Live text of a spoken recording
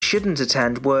shouldn't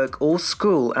attend work or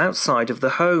school outside of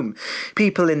the home.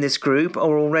 People in this group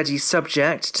are already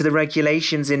subject to the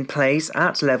regulations in place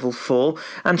at level 4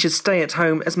 and should stay at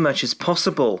home as much as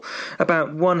possible.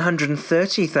 About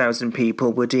 130,000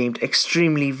 people were deemed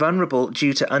extremely vulnerable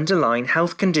due to underlying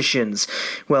health conditions.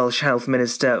 Welsh Health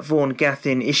Minister Vaughan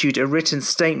Gethin issued a written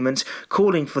statement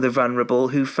calling for the vulnerable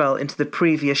who fell into the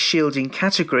previous shielding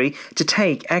category to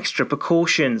take extra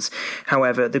precautions.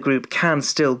 However, the group can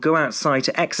still go outside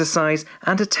to exercise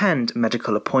and attend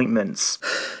medical appointments.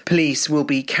 Police will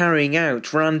be carrying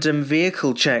out random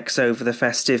vehicle checks over the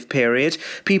festive period.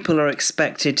 People are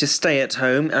expected to stay at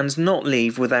home and not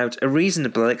leave without a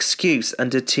reasonable excuse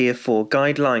under Tier 4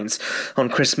 guidelines. On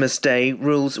Christmas Day,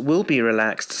 rules will be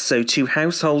relaxed, so 2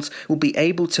 households will be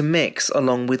able to mix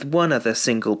along with one other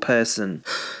single person.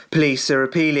 Police are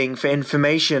appealing for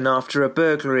information after a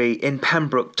burglary in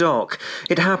Pembroke Dock.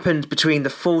 It happened between the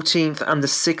 14th and the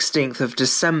 16th of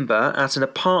December at an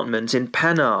apartment in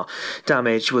Pennar.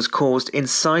 Damage was caused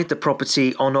inside the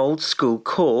property on Old School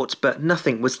Court, but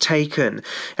nothing was taken.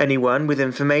 Anyone with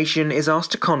information is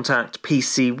asked to contact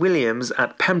PC Williams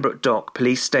at Pembroke Dock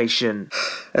Police Station.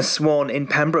 A swan in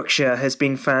Pembrokeshire has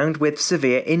been found with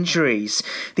severe injuries.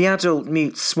 The adult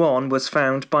mute swan was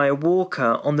found by a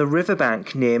walker on the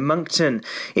riverbank near Moncton.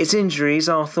 Its injuries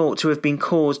are thought to have been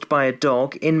caused by a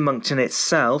dog in Moncton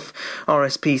itself.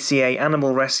 RSPCA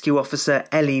Animal Rescue Officer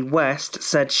Ellie West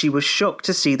said she was shocked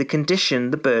to see the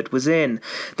condition the bird was in.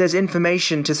 There's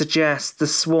information to suggest the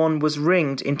swan was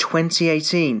ringed in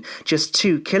 2018, just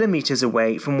 2 kilometres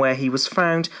away from where he was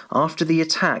found after the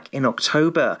attack in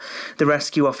October. The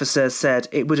rescue officer said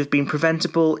it would have been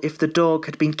preventable if the dog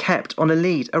had been kept on a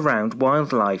lead around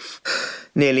wildlife.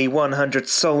 Nearly 100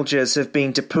 soldiers have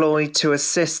been deployed to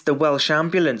assist the Welsh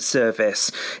Ambulance Service.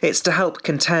 It's to help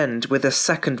contend with a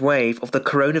second wave of the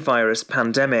coronavirus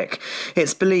pandemic.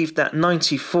 It's believed that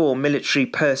 94 military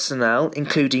personnel,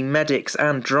 including medics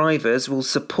and drivers, will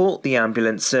support the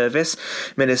ambulance service.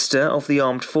 Minister of the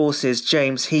Armed Forces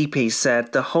James Heapy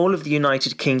said the whole of the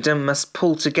United Kingdom must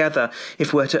pull together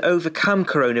if we're to overcome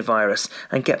coronavirus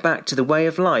and get back to the way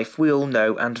of life we all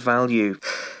know and value.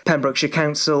 Pembrokeshire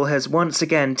Council has once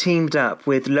again teamed up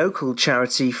with local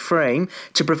charity Frame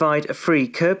to provide a free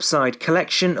curbside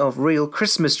collection of real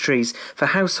Christmas trees for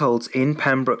households in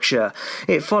Pembrokeshire.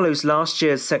 It follows last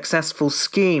year's successful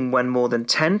scheme when more than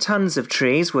 10 tonnes of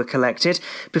trees were collected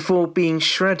before being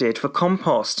shredded for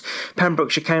compost.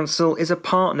 Pembrokeshire Council is a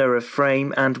partner of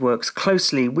Frame and works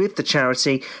closely with the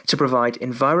charity to provide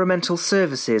environmental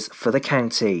services for the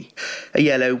county. A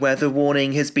yellow weather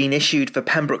warning has been issued for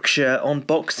Pembrokeshire on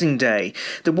Boxing Day.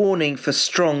 The warning for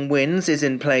strong winds is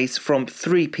in place from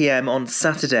 3 p.m. on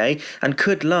Saturday and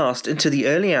could last into the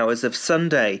early hours of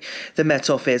Sunday. The Met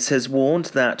Office has warned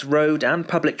that road and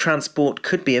public transport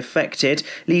could be affected,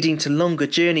 leading to longer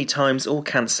journey times or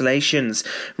cancellations.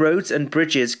 Roads and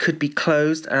bridges could be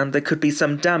closed and there could be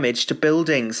some damage to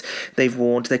buildings. They've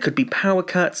warned there could be power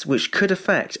cuts which could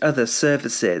affect other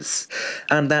services.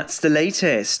 And that's the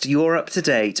latest. You're up to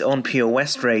date on Pure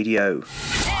West Radio.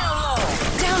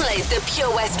 Download the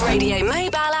Pure West Radio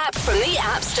mobile app from the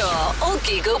App Store or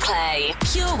Google Play.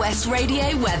 Pure West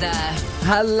Radio weather.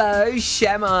 Hello,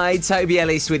 Shemai. Toby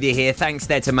Ellis with you here. Thanks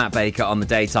there to Matt Baker on the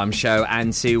daytime show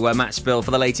and to Matt Spill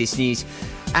for the latest news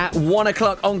at 1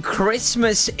 o'clock on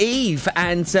Christmas Eve.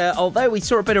 And although we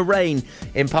saw a bit of rain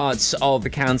in parts of the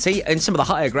county, in some of the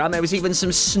higher ground, there was even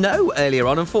some snow earlier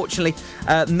on. Unfortunately,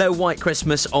 no white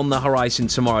Christmas on the horizon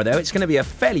tomorrow, though. It's going to be a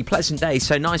fairly pleasant day,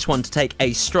 so nice one to take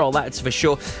a stroll, that's for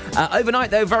sure. Overnight,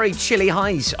 though, very chilly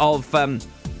highs of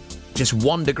just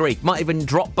 1 degree. Might even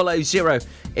drop below 0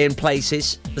 in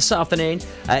places. This afternoon,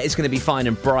 it's going to be fine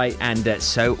and bright, and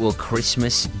so will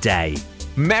Christmas Day.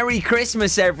 Merry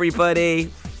Christmas, everybody!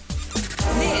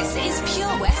 This is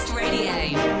Pure West Radio.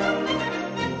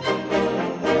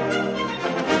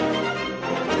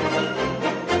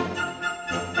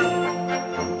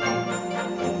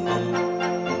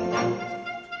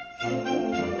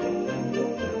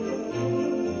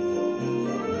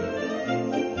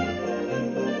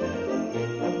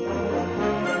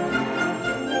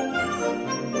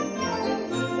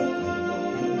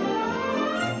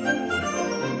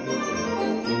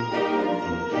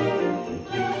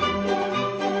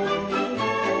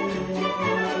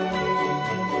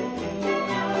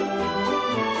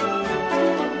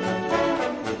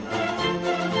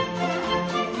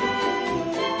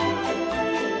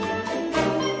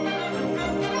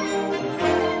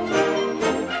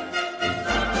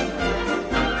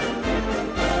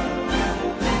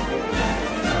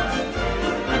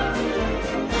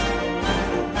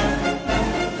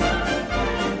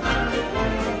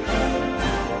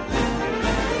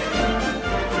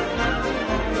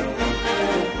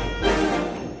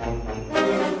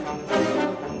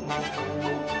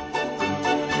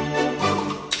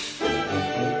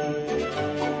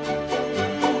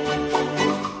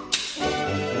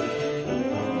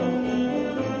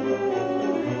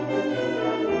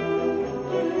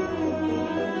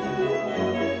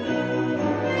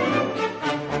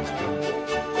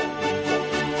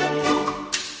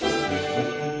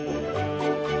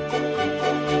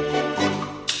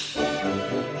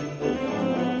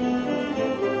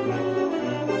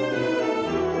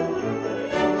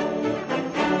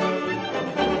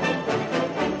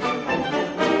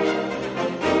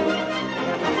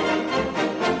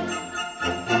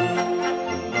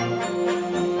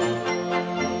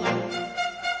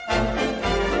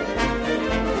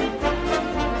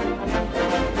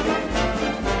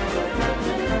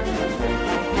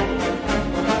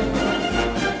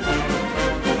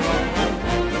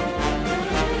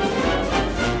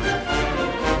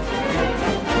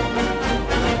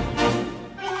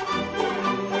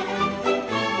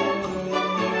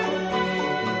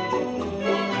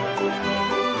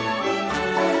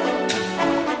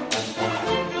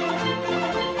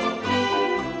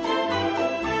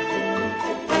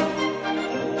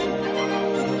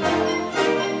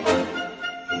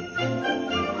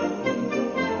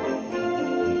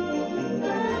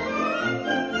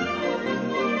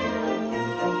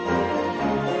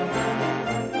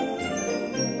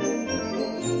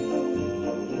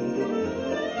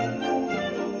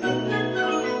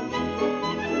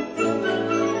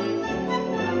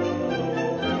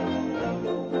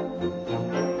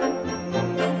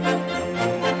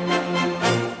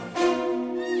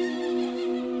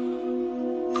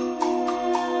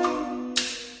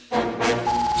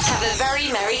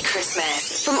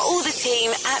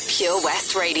 Pure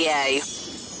West Radio.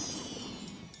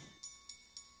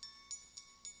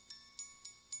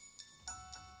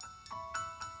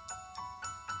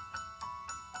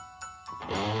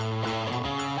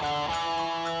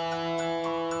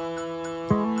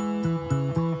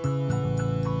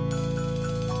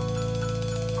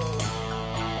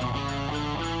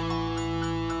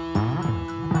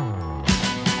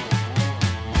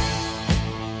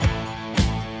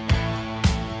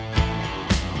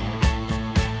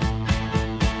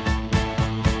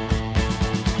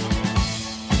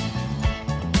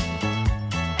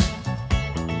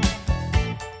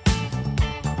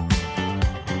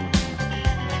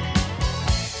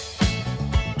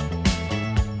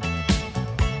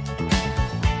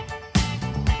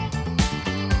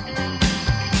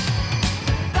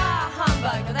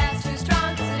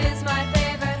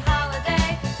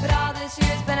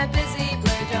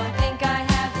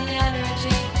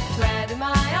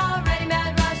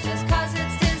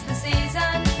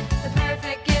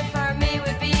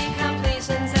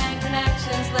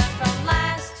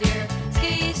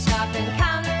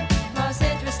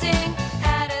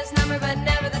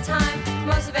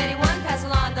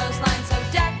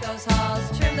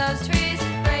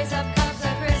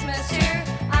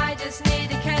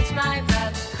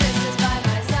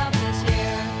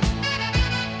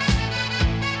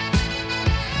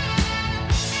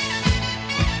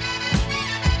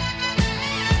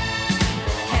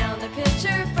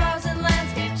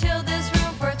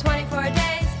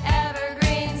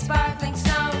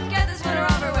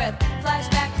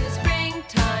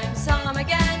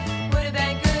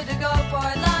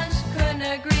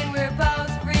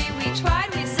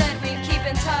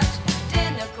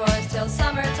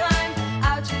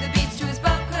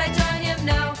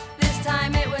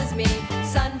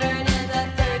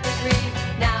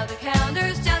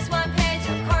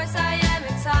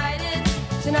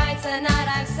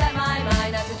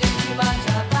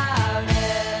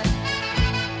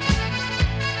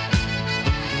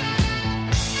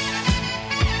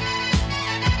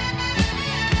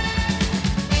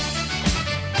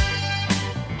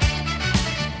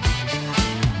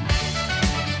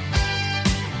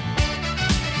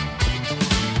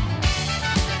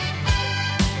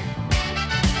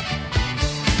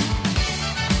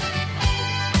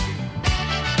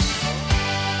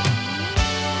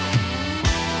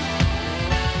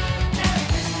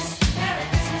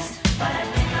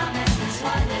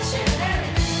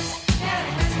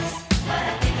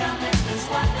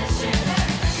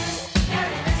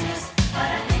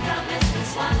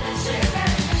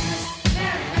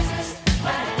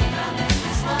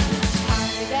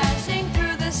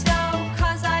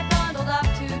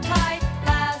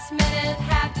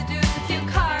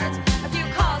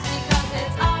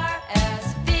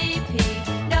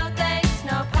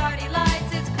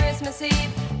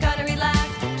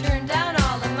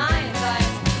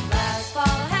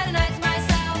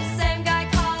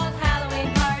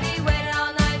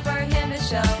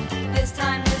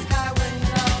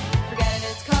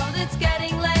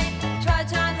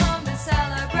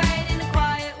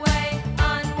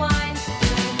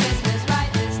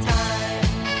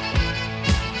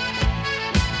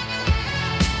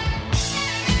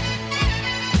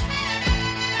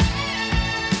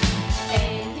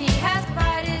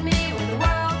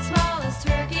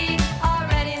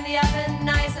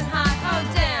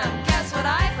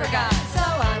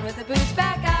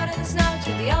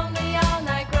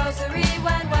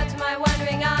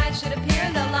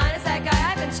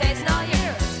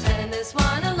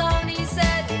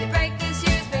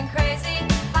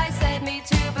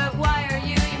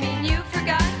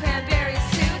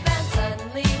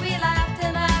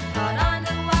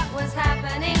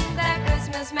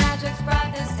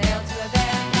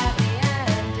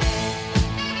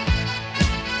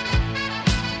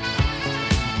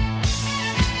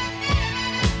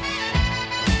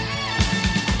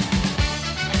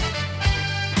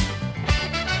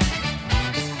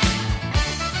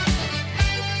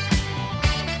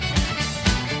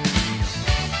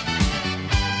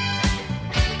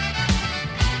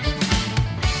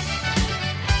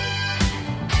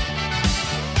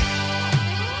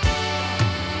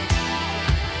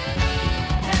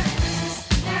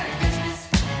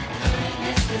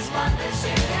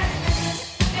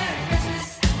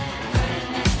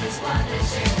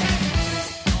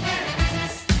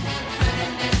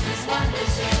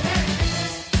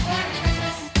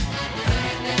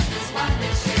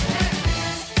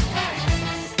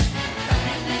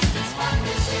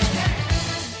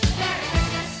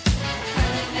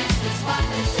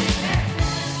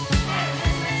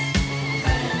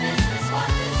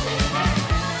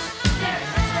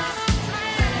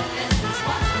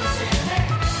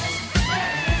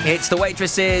 It's the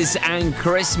waitresses and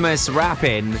Christmas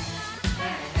wrapping.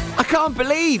 I can't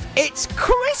believe it's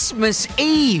Christmas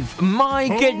Eve. My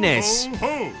goodness. Ho,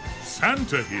 ho.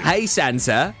 Santa here. Hey,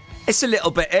 Santa. It's a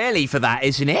little bit early for that,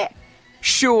 isn't it?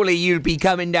 Surely you'd be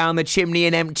coming down the chimney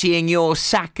and emptying your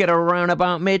sack at around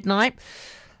about midnight.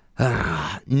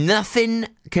 Nothing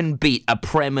can beat a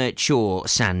premature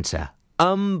Santa.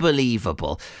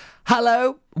 Unbelievable.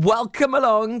 Hello, welcome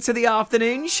along to the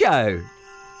afternoon show.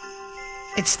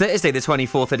 It's Thursday, the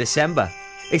 24th of December.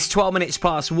 It's 12 minutes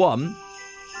past 1.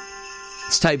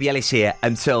 It's Toby Ellis here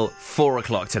until 4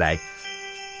 o'clock today.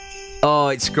 Oh,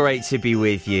 it's great to be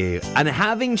with you. And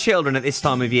having children at this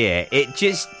time of year, it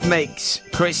just makes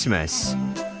Christmas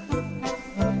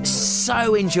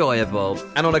so enjoyable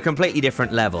and on a completely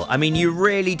different level. I mean, you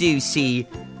really do see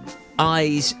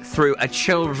eyes through a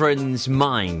children's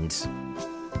mind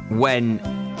when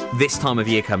this time of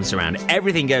year comes around.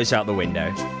 Everything goes out the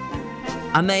window.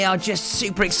 And they are just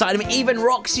super excited. I mean, even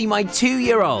Roxy, my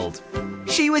 2-year-old,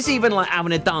 she was even like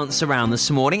having a dance around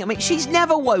this morning. I mean, she's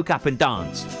never woke up and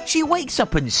danced. She wakes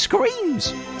up and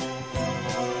screams.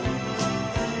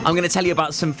 I'm going to tell you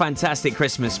about some fantastic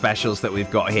Christmas specials that we've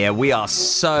got here. We are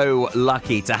so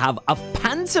lucky to have a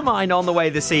pantomime on the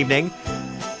way this evening.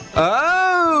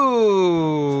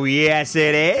 Oh, yes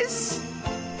it is.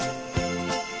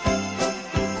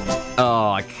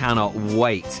 Oh, I cannot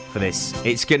wait for this.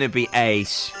 It's going to be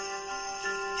ace.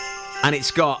 And it's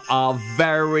got our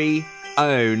very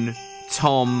own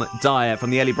Tom Dyer from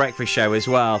the Early Breakfast Show as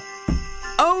well.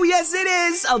 Oh, yes, it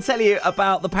is. I'll tell you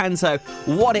about the panto,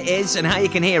 what it is, and how you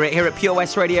can hear it here at Pure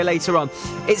West Radio later on.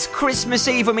 It's Christmas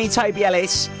Eve with me, Toby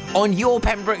Ellis, on your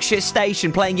Pembrokeshire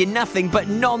station, playing you nothing but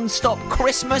non-stop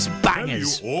Christmas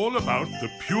bangers. Tell you all about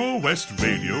the Pure West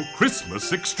Radio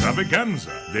Christmas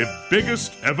Extravaganza, their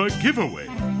biggest ever giveaway,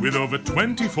 with over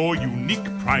 24 unique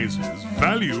prizes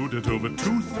valued at over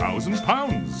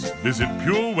 £2,000. Visit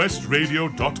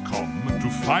purewestradio.com to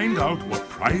find out what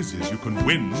prizes you can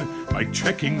win by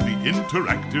checking the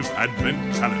interactive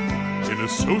Advent calendar in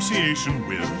association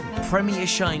with Premier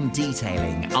Shine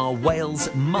Detailing are Wales'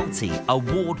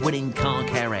 multi-award-winning car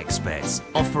care experts,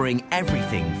 offering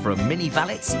everything from mini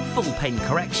valets, full paint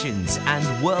corrections, and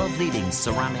world-leading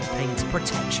ceramic paint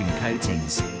protection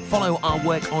coatings. Follow our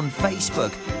work on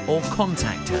Facebook or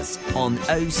contact us on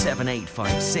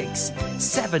 07856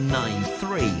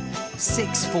 793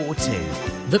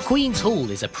 642. The Queen's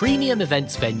Hall is a premium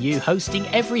events venue hosting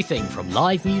everything from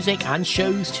live music and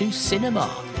shows to cinema.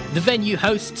 The venue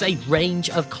hosts a range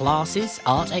of classes,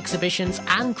 art exhibitions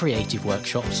and creative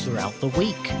workshops throughout the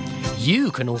week.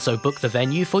 You can also book the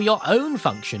venue for your own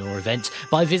function or event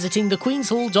by visiting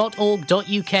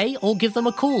thequeenshall.org.uk or give them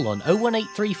a call on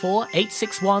 01834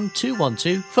 861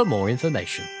 212 for more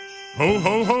information. Ho,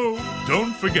 ho, ho!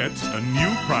 Don't forget, a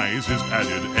new prize is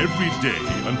added every day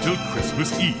until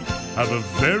Christmas Eve. Have a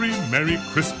very Merry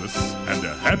Christmas and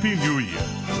a Happy New Year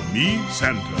from me,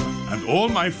 Santa, and all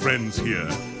my friends here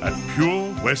at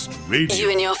Pure West Radio. You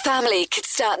and your family could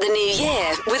start the new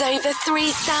year with over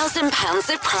 £3,000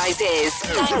 of prizes.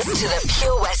 Thanks to the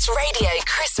Pure West Radio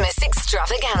Christmas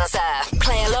Extravaganza.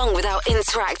 Play along with our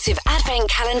interactive Advent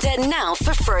calendar now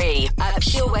for free at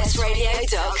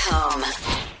purewestradio.com.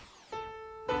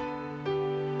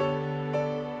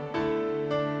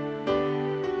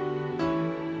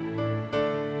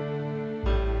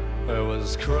 It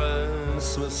was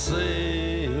Christmas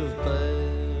Eve,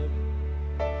 babe,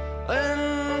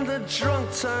 in the drunk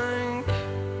tank.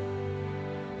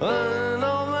 An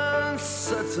old man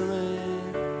said to me,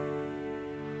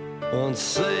 won't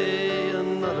see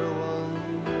another one.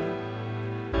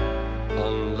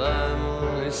 And then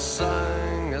he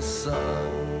sang a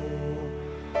song,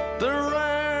 the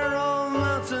rare old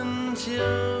mountain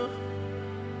tune.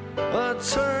 I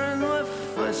turned my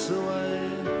face away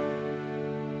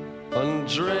and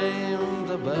dreamed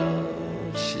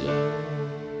about you.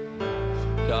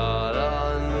 Got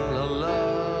on a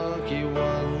lucky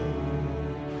one,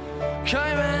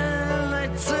 came in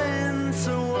 18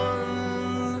 to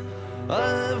 1.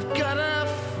 I've got a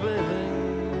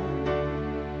feeling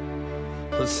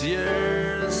this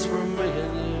year's for me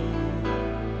and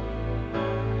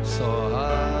you. So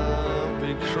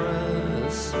happy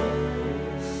Christmas,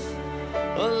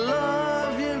 I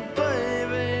love you, baby.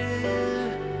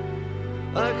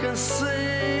 I can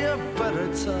see a better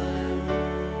time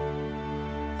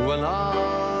when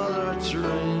all our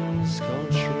dreams come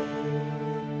true.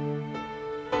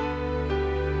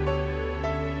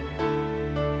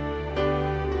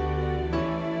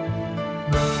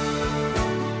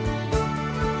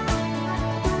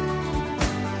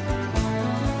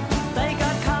 They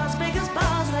got cars big as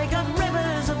bars, they got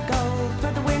rivers of gold,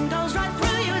 but the wind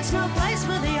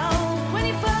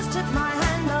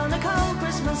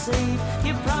Christmas Eve.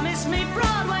 You promised me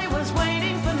Broadway was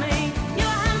waiting for me. You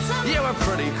were handsome. You were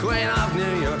pretty queen of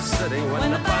New York City.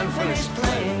 When the band finished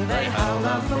playing, they held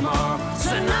out for more.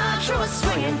 Sinatra was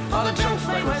swinging, all the drunks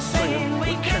they were singing.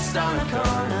 We kissed on a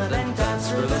corner, then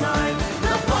danced through the night.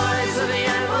 The boys of the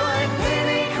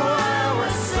NYPD choir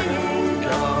were singing,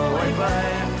 go away,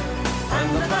 babe. And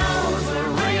the bells were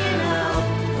ringing out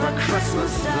for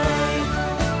Christmas Day.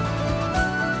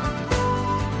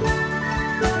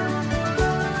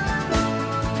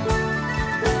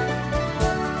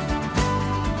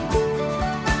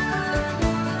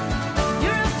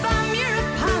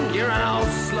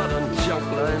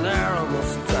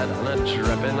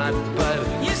 Dripping that bed.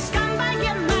 You scumbag,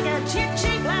 you maggot, you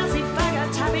cheap, lousy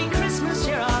faggot. Happy Christmas,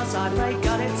 you're ours. I pray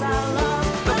God it's our loss.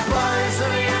 The boys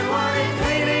of the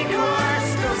NYPD choir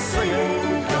still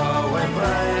singing, go away,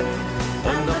 babe.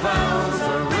 And the bells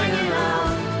are ringing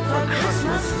out for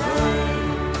Christmas Day.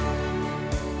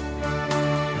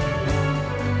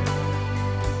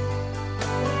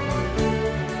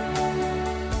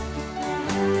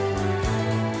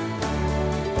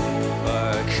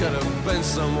 I could have been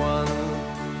someone.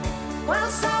 Well,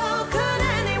 so could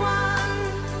anyone.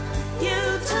 You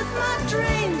took my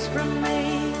dreams from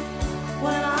me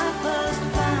when I first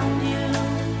found you.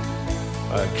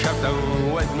 I kept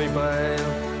them with me, babe.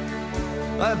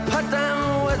 I put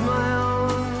them with my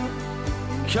own.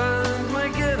 Can't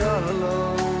make it all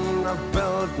alone. I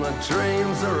built my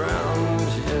dreams around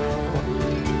you.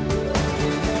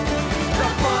 The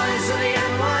boys of the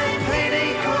NYPD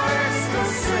choir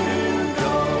still singing,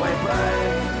 go away,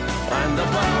 babe. And the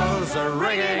bells are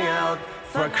ringing out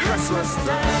for Christmas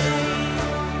Day.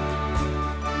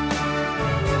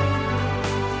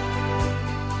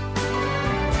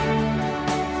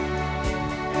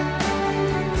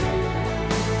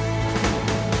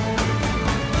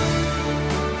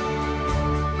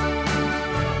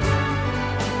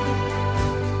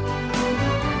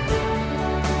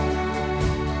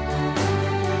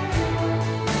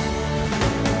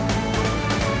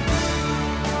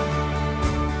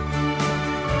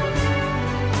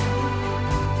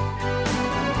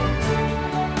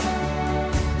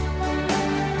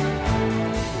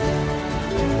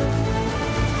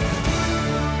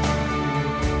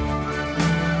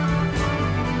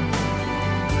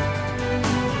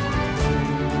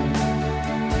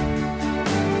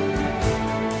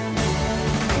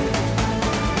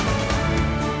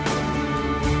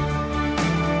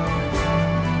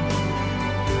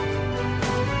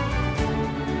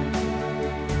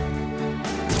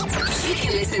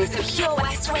 To Pure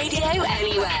West Radio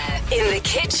anywhere. In the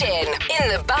kitchen, in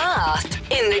the bath,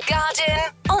 in the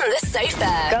garden, on the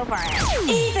sofa. Go for it.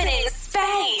 Even in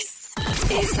space.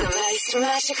 It's the most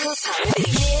magical time of the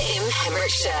year in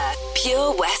Pembrokeshire.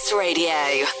 Pure West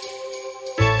Radio.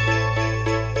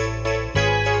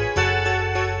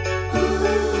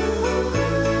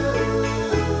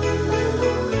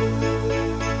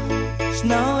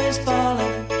 Snow is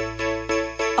falling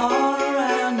all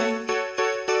around me.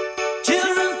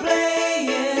 Children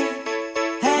playing,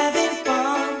 having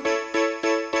fun.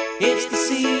 It's the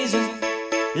season,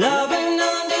 love and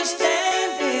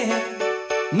understanding.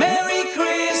 Merry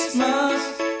Christmas,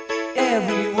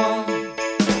 everyone.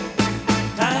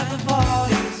 Time for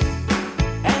parties,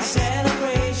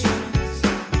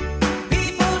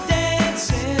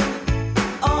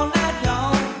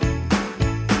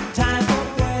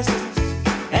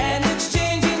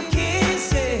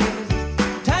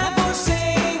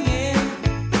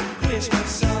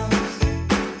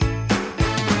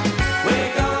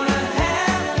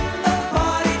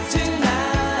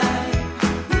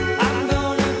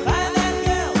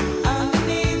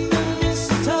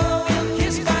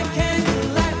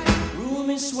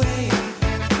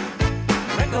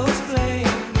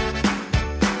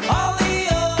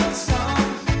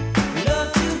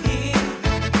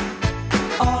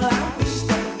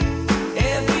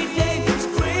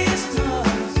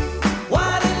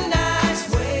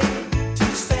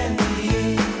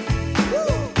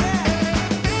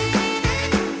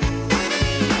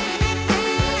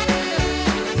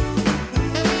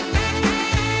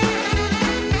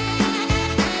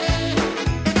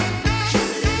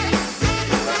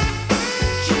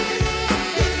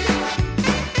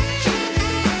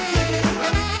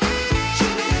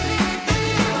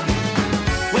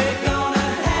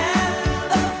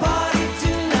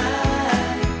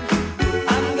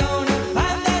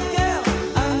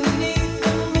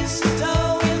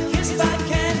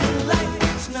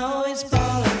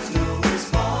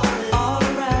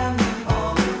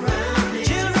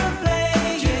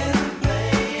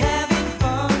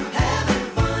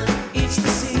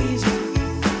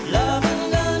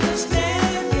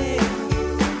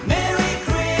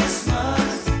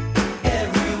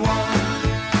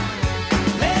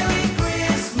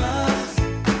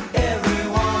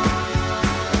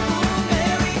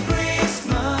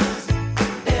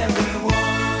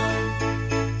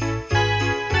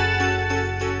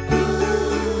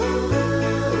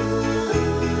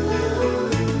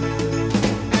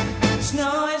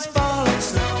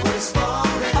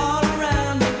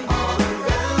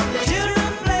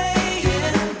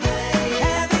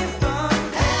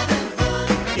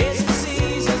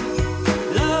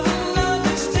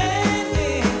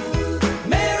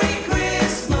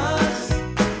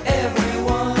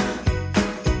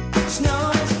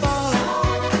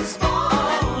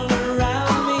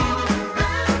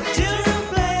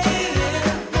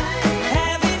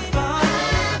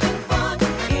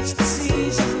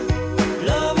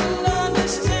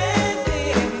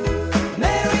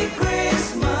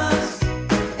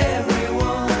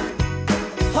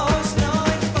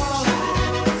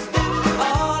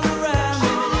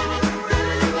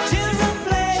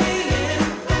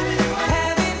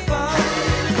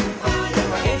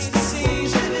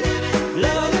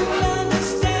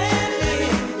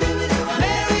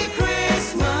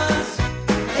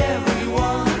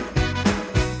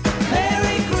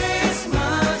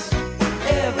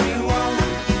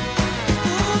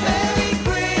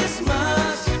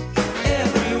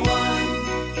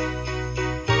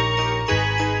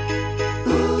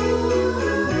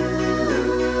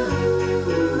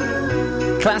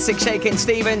 Classic Shakin'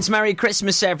 Stevens, Merry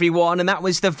Christmas everyone. And that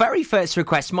was the very first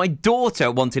request my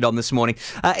daughter wanted on this morning.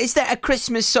 Is there a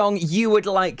Christmas song you would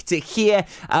like to hear?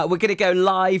 We're going to go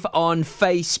live on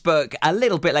Facebook a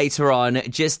little bit later on,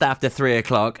 just after 3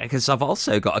 o'clock, because I've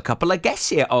also got a couple of guests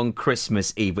here on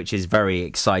Christmas Eve, which is very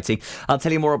exciting. I'll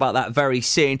tell you more about that very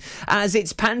soon. As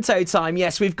it's panto time,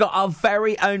 yes, we've got our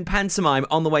very own pantomime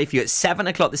on the way for you at 7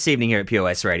 o'clock this evening here at Pure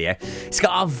West Radio. It's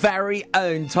got our very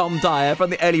own Tom Dyer from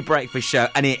the Early Breakfast Show,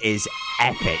 and it is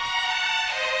epic.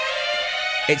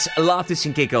 It's laughter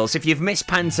and giggles. If you've missed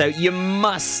panto, you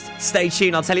must stay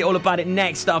tuned. I'll tell you all about it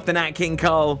next after Nat King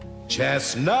Cole.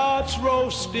 Chestnuts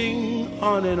roasting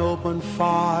on an open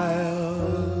fire,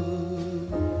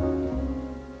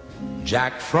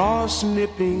 Jack Frost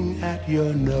nipping at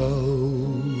your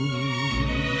nose,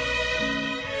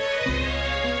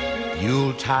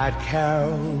 Yuletide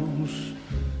carols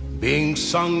being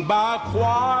sung by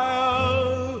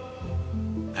choir,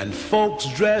 and folks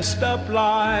dressed up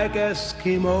like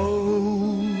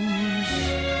Eskimos.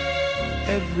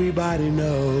 Everybody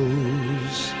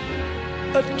knows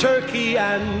a turkey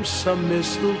and some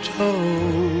mistletoe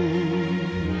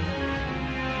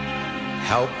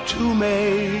help to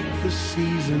make the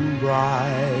season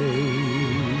bright.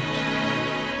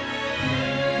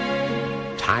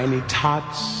 Tiny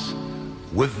tots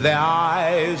with their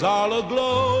eyes all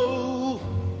aglow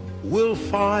will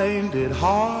find it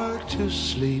hard to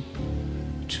sleep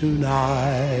tonight.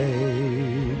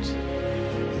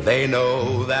 They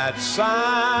know that Santa's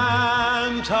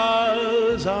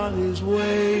on his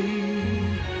way.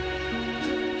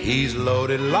 He's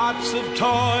loaded lots of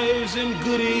toys and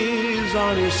goodies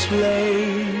on his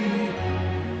sleigh,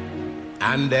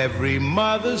 and every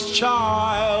mother's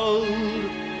child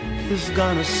is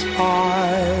gonna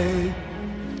spy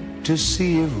to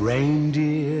see if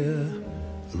reindeer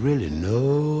really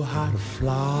know how to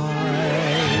fly.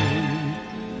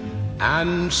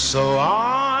 And so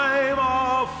I'm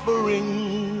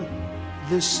offering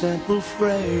this simple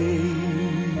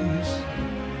phrase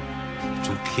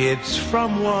to kids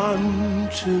from 1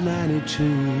 to 92.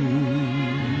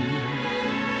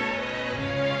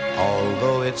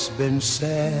 Although it's been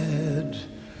said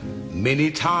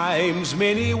many times,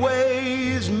 many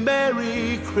ways,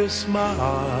 Merry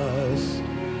Christmas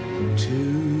to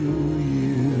you.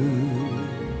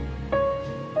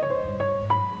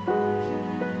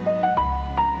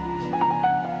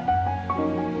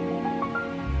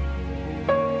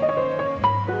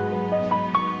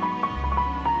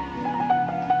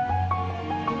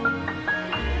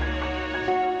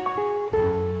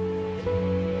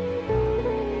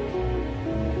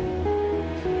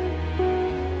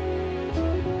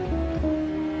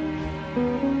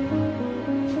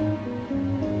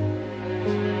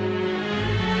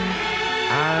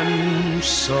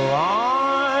 So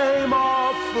I'm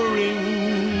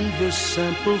offering this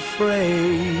simple phrase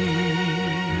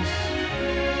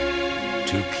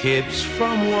to kids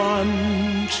from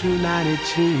 1 to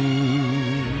 92.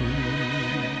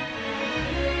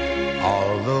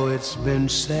 Although it's been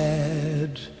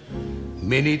said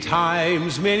many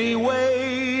times, many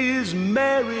ways,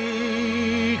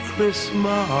 Merry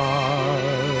Christmas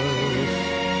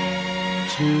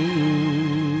to you.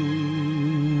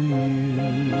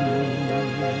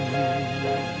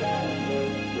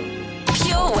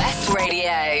 Pure West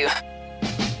Radio.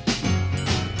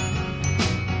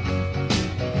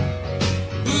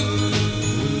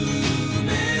 Ooh,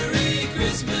 Merry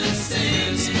Christmas,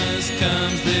 Christmas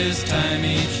comes this time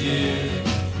each year.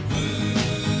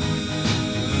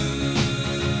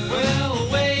 Well,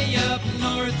 way up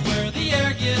north where the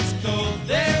air gets cold,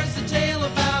 there's a tale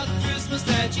about Christmas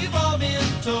that you've all been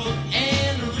told,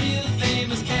 and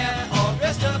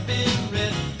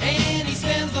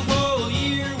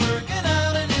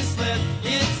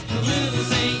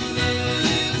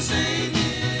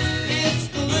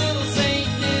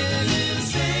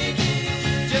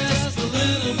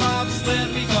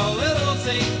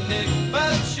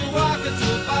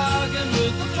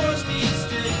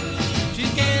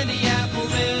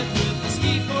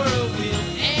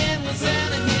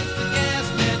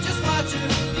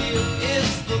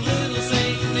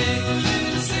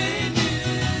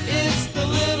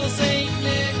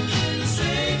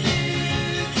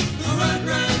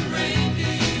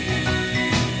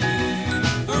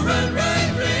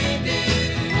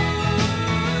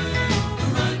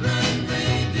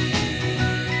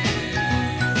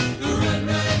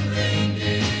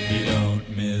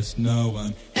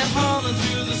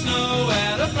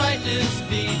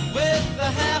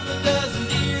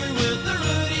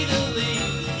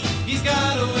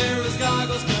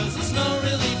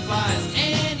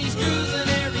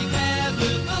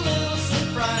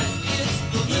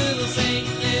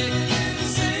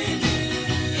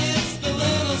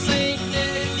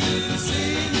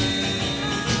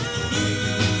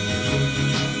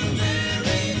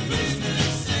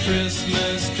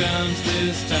comes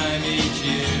this time each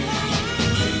year.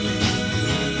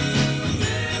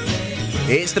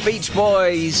 It's the Beach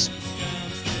Boys.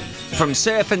 From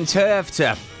surf and turf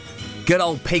to good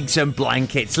old pigs and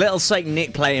blankets. Little Saint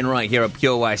Nick playing right here at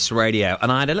Pure West Radio.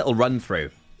 And I had a little run through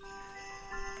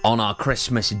on our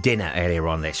Christmas dinner earlier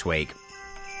on this week.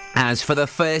 As for the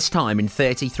first time in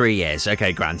 33 years,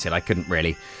 okay, granted, I couldn't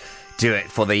really do it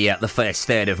for the first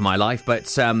third of my life,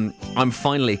 but I'm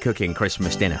finally cooking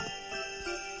Christmas dinner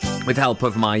with the help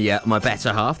of my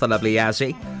better half, the lovely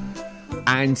Yazzie.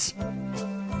 And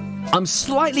I'm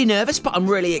slightly nervous, but I'm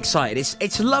really excited.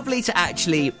 It's lovely to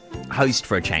actually host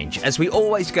for a change, as we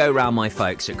always go round my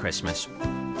folks at Christmas.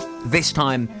 This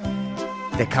time,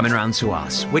 they're coming round to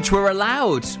us, which we're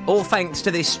allowed, all thanks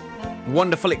to this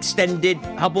wonderful extended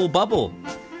Hubble Bubble.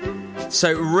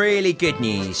 So really good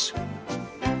news.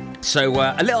 So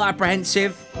a little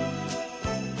apprehensive,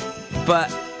 but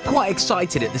quite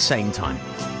excited at the same time.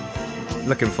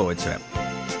 Looking forward to it.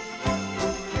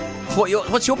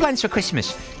 What's your plans for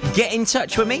Christmas? Get in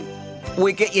touch with me.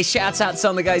 We get your shout-outs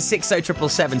on the go.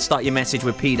 60777, start your message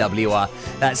with PWR.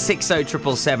 That's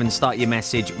 60777, start your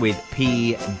message with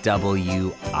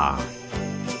PWR.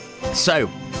 So,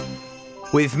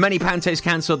 with many pantos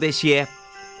cancelled this year,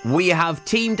 we have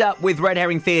teamed up with Red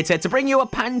Herring Theatre to bring you a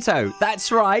panto.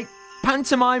 That's right,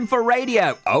 pantomime for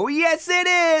radio. Oh yes it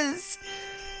is!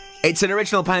 It's an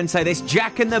original panto, this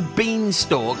Jack and the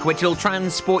Beanstalk, which will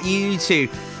transport you to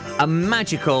a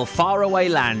magical, faraway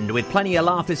land with plenty of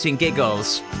laughter and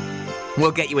giggles.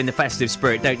 We'll get you in the festive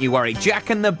spirit, don't you worry. Jack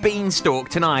and the Beanstalk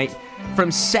tonight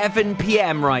from 7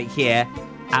 p.m. right here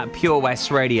at Pure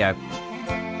West Radio.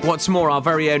 What's more, our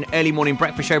very own early morning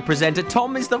breakfast show presenter,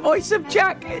 Tom, is the voice of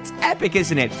Jack. It's epic,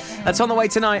 isn't it? That's on the way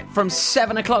tonight from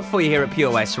 7 o'clock for you here at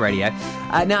Pure West Radio.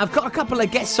 Now, I've got a couple of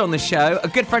guests on the show. A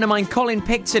good friend of mine, Colin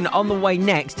Picton, on the way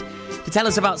next to tell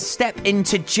us about Step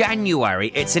Into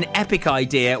January. It's an epic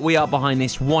idea. We are behind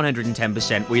this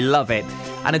 110%. We love it.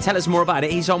 And to tell us more about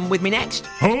it, he's on with me next.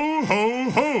 Ho,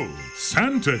 ho, ho!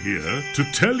 Santa here to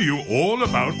tell you all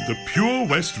about the Pure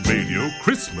West Radio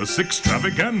Christmas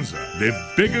Extravaganza, their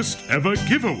biggest ever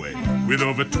giveaway, with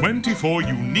over 24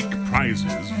 unique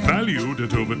prizes valued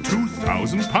at over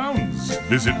 £2,000.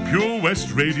 Visit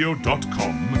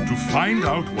purewestradio.com to find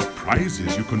out what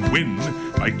prizes you can win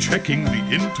by checking the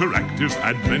interactive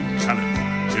advent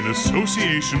calendar in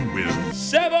association with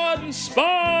Seven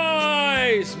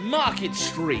Spice! Market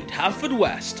Street,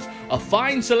 Haverfordwest. A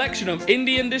fine selection of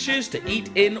Indian dishes to eat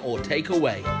in or take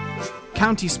away.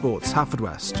 County Sports,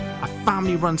 Haverfordwest, a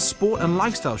family-run sport and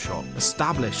lifestyle shop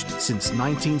established since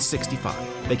 1965.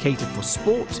 They cater for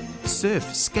sport,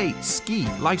 surf, skate, ski,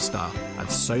 lifestyle, and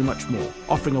so much more,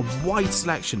 offering a wide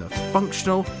selection of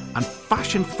functional and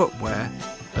fashion footwear,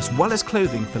 as well as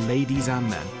clothing for ladies and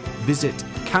men. Visit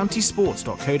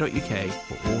countysports.co.uk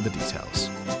for all the details.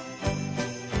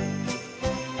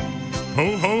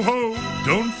 Ho, ho, ho!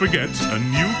 Don't forget, a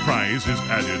new prize is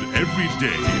added every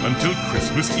day until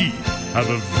Christmas Eve. Have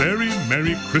a very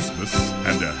Merry Christmas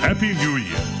and a Happy New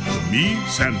Year from me,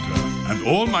 Santa, and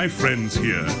all my friends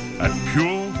here at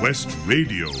Pure West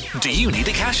Radio. Do you need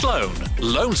a cash loan?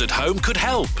 Loans at Home could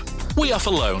help. We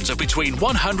offer loans of between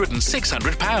 £100 and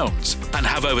 £600 and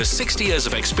have over 60 years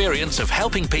of experience of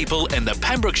helping people in the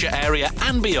Pembrokeshire area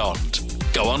and beyond.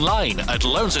 Go online at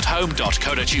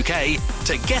loansathome.co.uk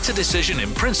to get a decision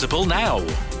in principle now.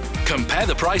 Compare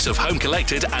the price of home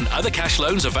collected and other cash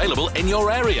loans available in your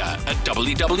area at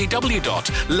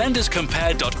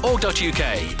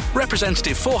www.lenderscompare.org.uk.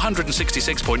 Representative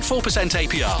 466.4%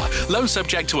 APR. Loan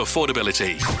subject to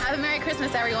affordability. Have a Merry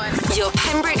Christmas, everyone. Your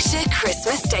Pembrokeshire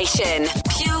Christmas station,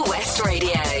 Pure West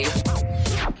Radio.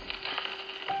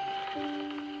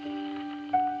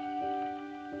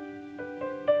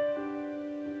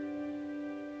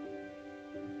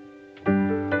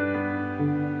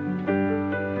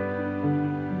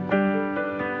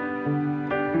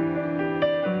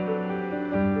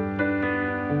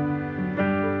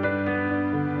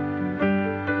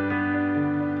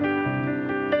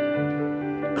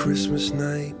 Christmas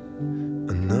night,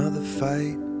 another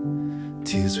fight,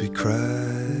 tears we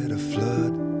cried a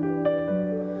flood.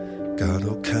 Got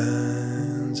all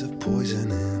kinds of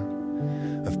poison in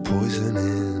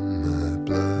my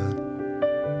blood.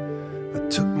 I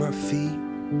took my feet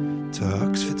to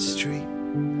Oxford Street,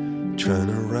 trying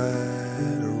to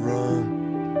right a wrong.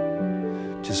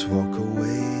 Just walk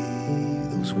away,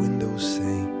 those windows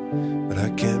say, but I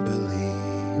can't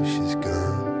believe she's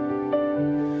gone.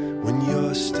 When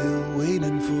you're still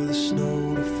waiting for the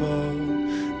snow to fall,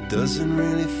 it doesn't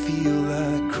really feel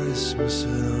like Christmas at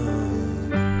all.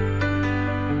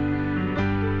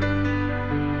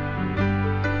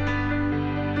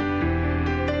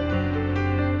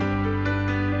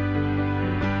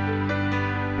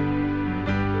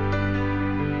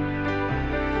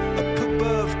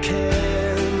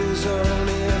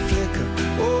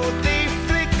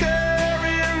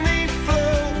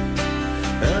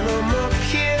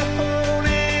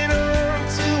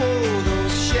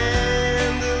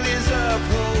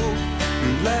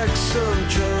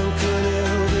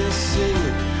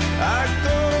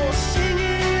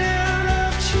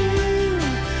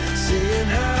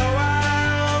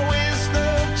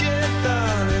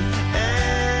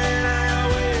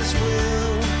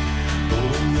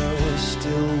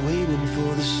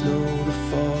 snow to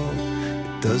fall.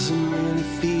 It doesn't really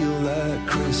feel like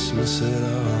Christmas at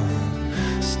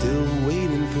all. Still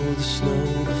waiting for the snow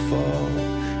to fall.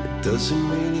 It doesn't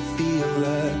really feel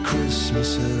like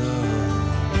Christmas at all.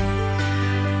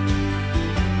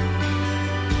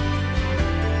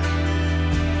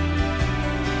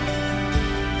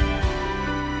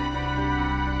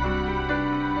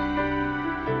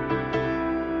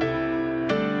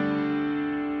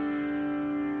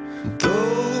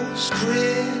 Those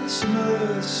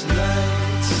Christmas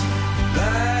lights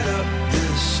light up the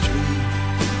street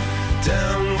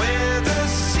down where the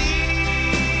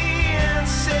sea and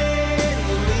say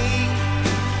meet.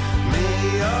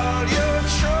 May all your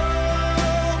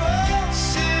troubles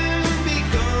soon be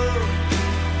gone.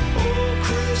 Oh,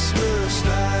 Christmas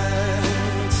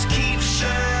lights keep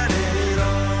shining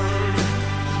on.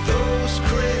 Those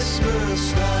Christmas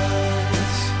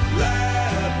lights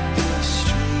light up the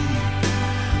street.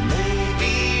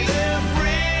 Maybe they'll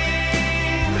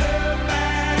bring her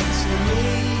back to me,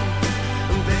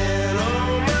 and then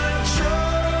all my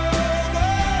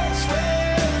troubles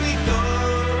will be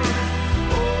gone.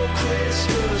 Oh,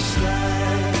 Christmas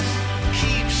lights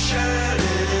keep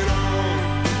shining on.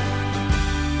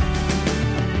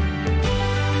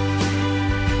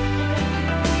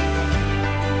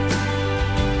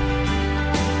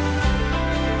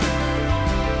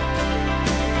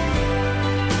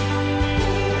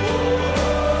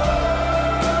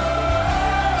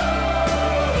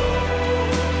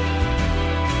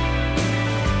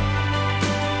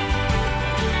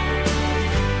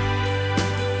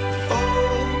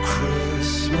 Oh,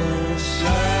 Christmas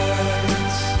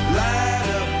lights light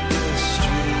up the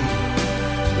street,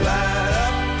 light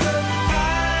up the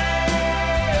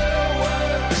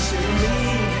fireworks in me.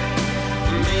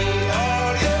 May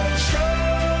all your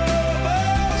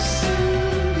troubles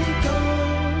soon be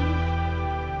gone.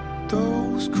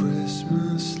 Those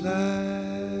Christmas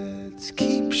lights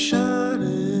keep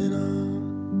shining on.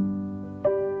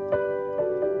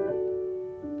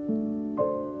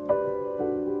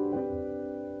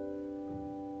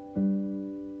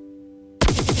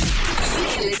 You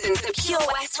can listen to Pure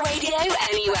West Radio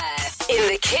anywhere. In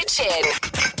the kitchen,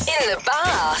 in the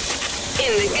bath,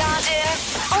 in the garden,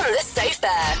 on the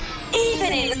sofa,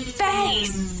 even in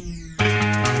space.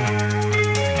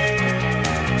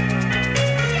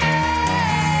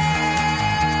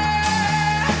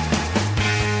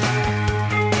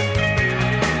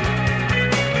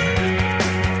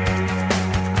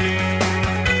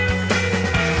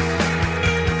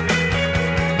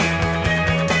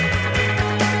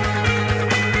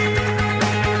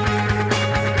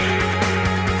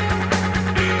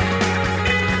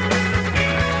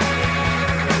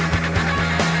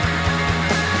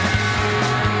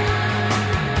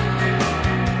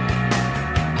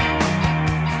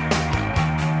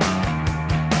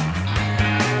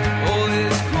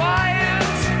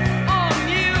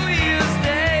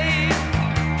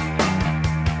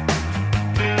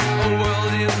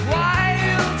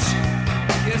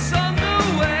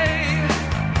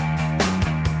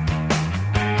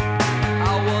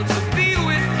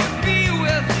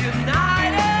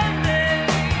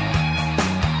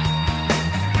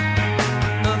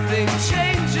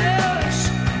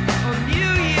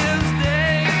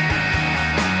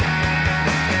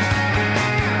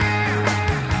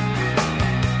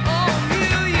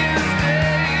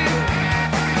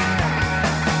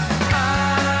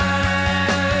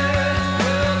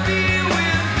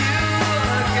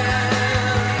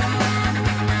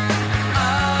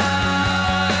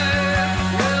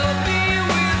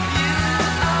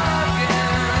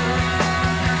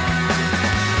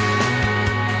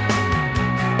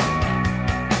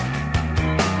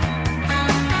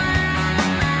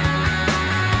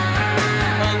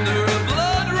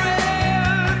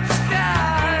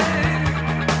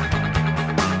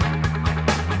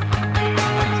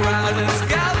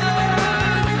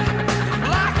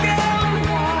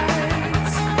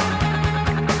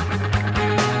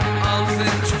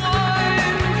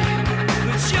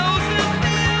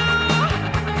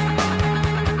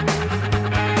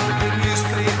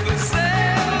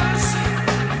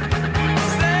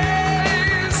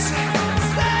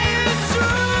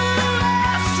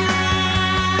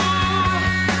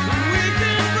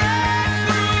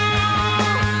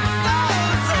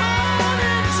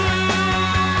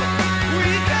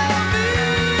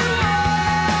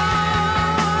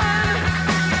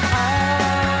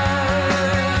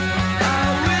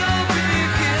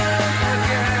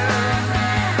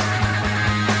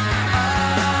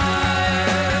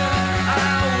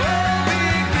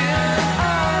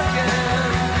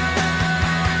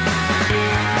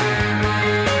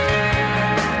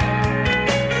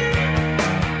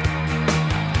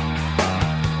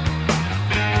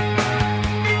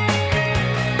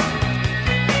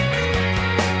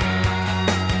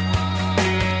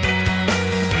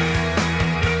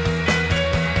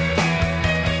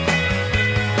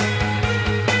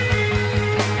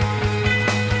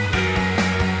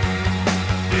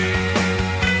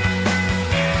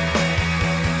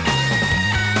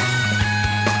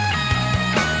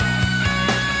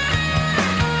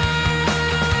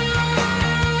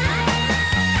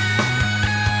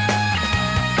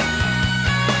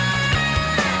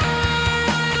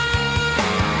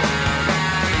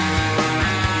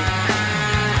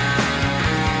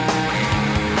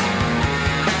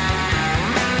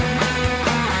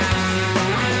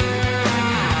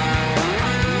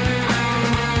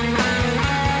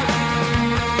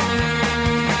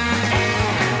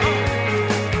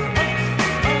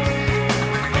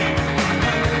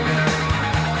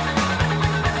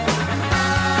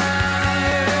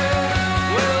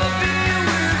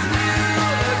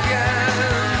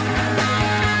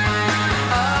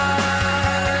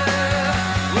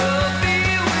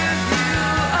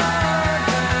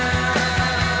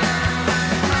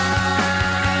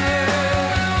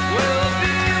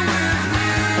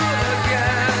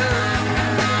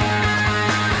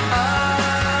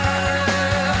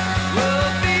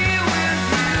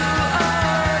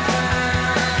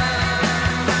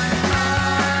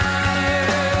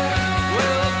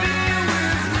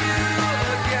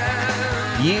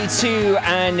 U2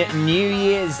 and New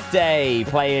Year's Day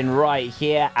playing right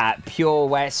here at Pure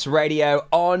West Radio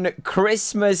on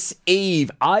Christmas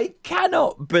Eve. I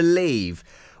cannot believe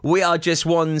we are just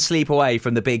one sleep away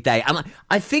from the big day. And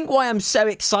I think why I'm so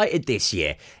excited this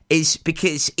year is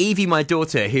because Evie, my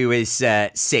daughter, who is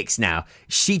 6 now,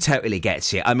 she totally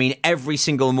gets it. I mean, every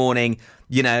single morning,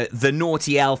 you know, the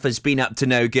naughty elf has been up to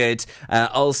no good.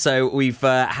 Also, we've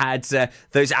had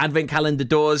those advent calendar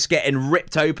doors getting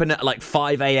ripped open at like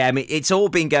 5 a.m. It's all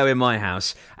been going in my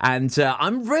house. And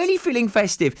I'm really feeling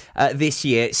festive this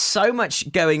year. So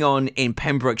much going on in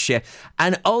Pembrokeshire.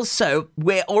 And also,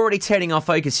 we're already turning our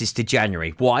focuses to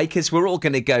January. Why? Because we're all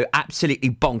going to go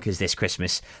absolutely bonkers this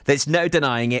Christmas. There's no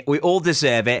denying it. We all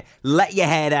deserve it. Let your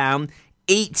hair down.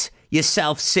 Eat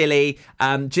yourself silly,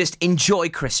 just enjoy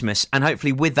Christmas, and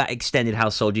hopefully with that extended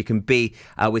household you can be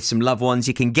with some loved ones.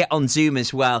 You can get on Zoom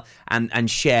as well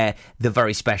and share the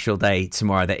very special day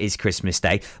tomorrow that is Christmas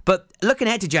Day. But looking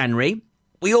ahead to January,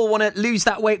 we all want to lose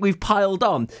that weight we've piled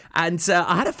on. And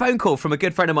I had a phone call from a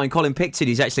good friend of mine, Colin Picton,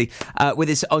 who's actually with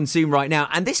us on Zoom right now.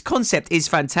 And this concept is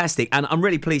fantastic. And I'm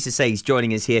really pleased to say he's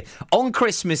joining us here on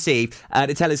Christmas Eve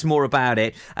to tell us more about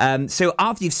it. So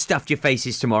after you've stuffed your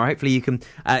faces tomorrow, hopefully you can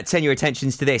turn your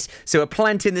attentions to this. So we're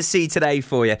planting the seed today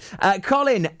for you.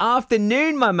 Colin,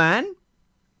 afternoon, my man.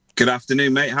 Good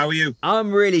afternoon, mate. How are you?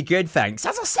 I'm really good, thanks.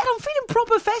 As I said, I'm feeling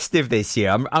proper festive this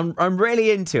year. I'm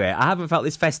really into it. I haven't felt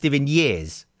this festive in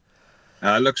years.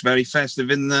 It looks very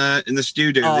festive in the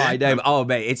studio. Oh, there. I know. Oh,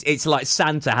 mate, it's like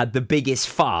Santa had the biggest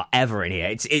fart ever in here.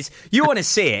 It's you want to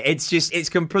see it. It's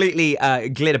completely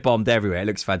glitter bombed everywhere. It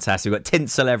looks fantastic. We've got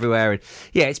tinsel everywhere, and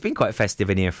yeah, it's been quite festive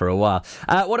in here for a while.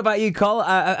 What about you, Cole?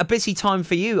 A busy time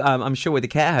for you, I'm sure, with the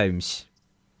care homes.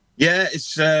 Yeah,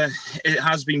 it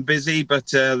has been busy, but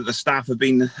the staff have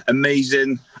been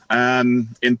amazing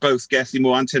in both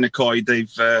Gethlymore and Tinnacoid.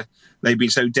 They've been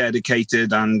so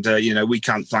dedicated, and we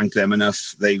can't thank them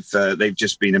enough. They've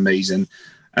just been amazing.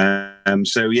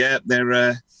 So yeah,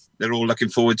 they're all looking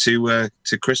forward to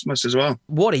Christmas as well.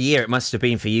 What a year it must have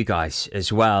been for you guys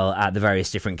as well at the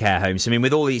various different care homes. I mean,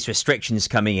 with all these restrictions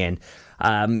coming in,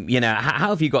 how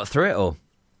have you got through it all?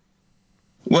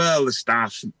 Well, the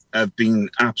staff have been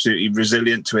absolutely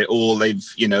resilient to it all. They've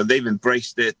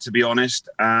embraced it, to be honest.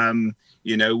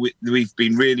 We've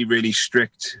been really, really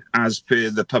strict as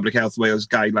per the Public Health Wales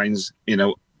guidelines,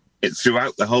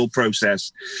 throughout the whole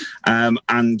process.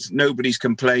 And nobody's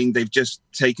complained. They've just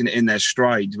taken it in their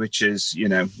stride, which is,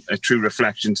 a true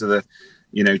reflection to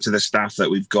the staff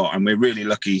that we've got. And we're really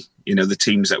lucky, the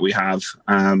teams that we have.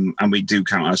 And we do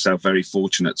count ourselves very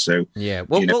fortunate. So, yeah,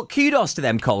 well, kudos to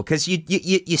them, Cole, because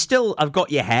you still have got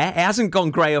your hair. It hasn't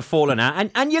gone grey or fallen out.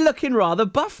 And you're looking rather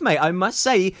buff, mate. I must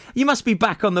say, you must be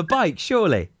back on the bike,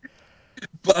 surely.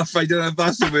 Buff, I don't know if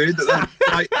that's the word.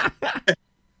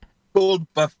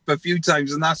 Called buff a few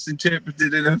times, and that's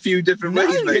interpreted in a few different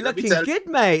ways, mate. You're looking good,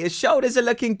 mate. The shoulders are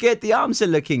looking good. The arms are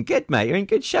looking good, mate. You're in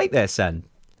good shape there, son.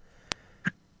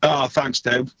 Oh, thanks,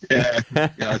 Tobe.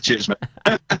 Yeah, cheers, mate.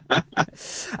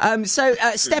 So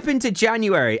step into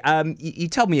January. You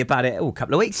told me about it a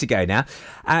couple of weeks ago now.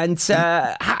 And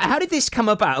how did this come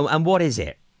about, and what is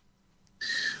it?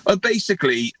 Well,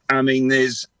 basically, I mean,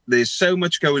 there's so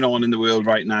much going on in the world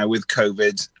right now with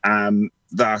COVID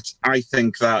that I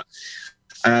think that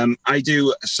I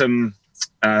do some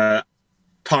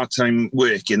part-time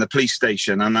work in the police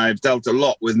station, and I've dealt a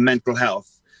lot with mental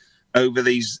health over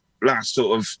these last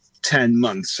sort of 10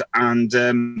 months. And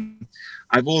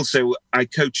I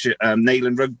coach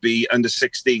Neyland Rugby under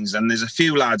 16s, and there's a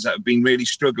few lads that have been really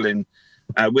struggling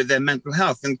with their mental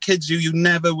health, and kids who you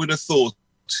never would have thought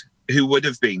who would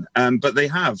have been, but they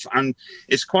have. And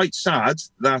it's quite sad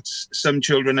that some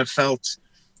children have felt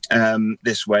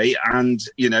this way. And,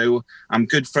 I'm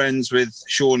good friends with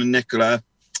Sean and Nicola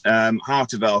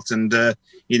Hartevelt, and,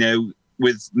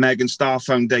 with Megan Star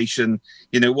Foundation,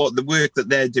 what the work that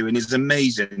they're doing is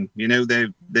amazing.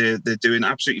 They're doing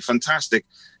absolutely fantastic.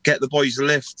 Get the Boys a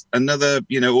Lift, another,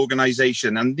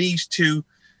 organisation. And these two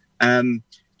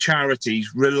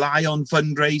charities rely on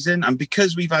fundraising. And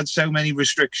because we've had so many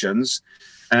restrictions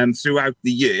throughout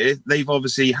the year, they've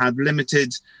obviously had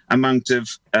limited amount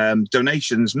of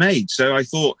donations made. So I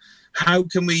thought, how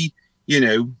can we,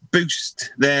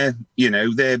 boost their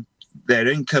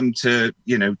income to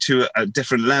a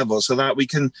different level, so that we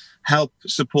can help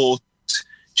support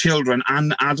children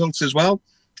and adults as well.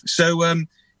 So,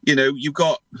 you've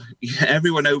got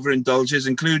everyone overindulges,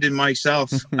 including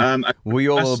myself. We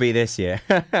all will be this year.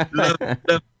 love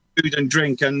food and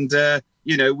drink. And,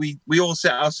 we all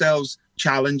set ourselves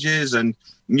challenges and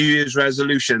New Year's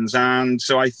resolutions. And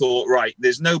so I thought, right,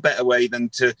 there's no better way than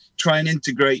to try and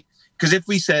integrate because if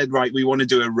we said, right, we want to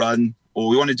do a run or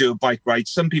we want to do a bike ride,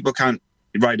 some people can't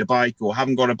ride a bike or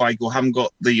haven't got a bike or haven't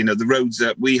got the roads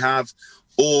that we have,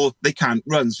 or they can't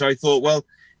run. So I thought, well,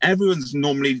 everyone's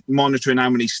normally monitoring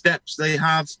how many steps they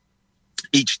have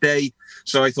each day.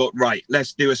 So I thought, right,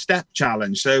 let's do a step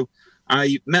challenge. So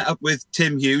I met up with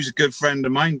Tim Hughes, a good friend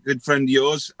of mine, good friend of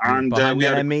yours. And behind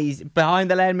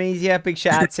the Lemmies, yeah, big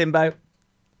shout out, Timbo.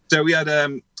 So we had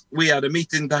a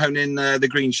meeting down in the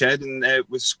Green Shed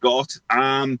with Scott.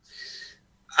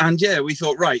 And yeah, we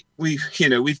thought, right, we've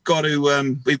got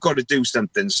to do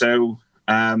something. So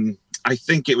I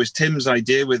think it was Tim's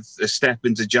idea with a step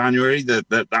into January,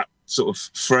 that sort of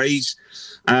phrase.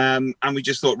 And we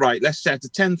just thought, right, let's set to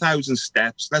 10,000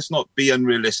 steps. Let's not be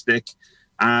unrealistic.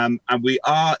 And we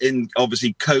are in,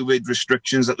 obviously, COVID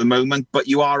restrictions at the moment, but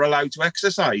you are allowed to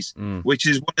exercise, which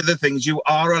is one of the things you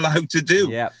are allowed to do.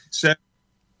 Yep. So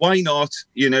why not,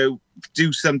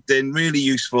 do something really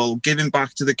useful, giving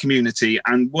back to the community.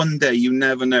 And one day you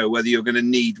never know whether you're going to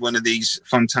need one of these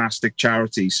fantastic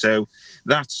charities. So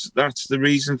that's the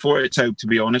reason for it, Tobe, to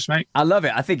be honest, mate. I love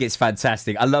it. I think it's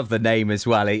fantastic. I love the name as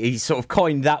well. He sort of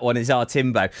coined that one as our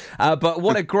Timbo. But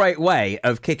what a great way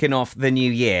of kicking off the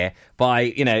new year by,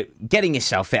 getting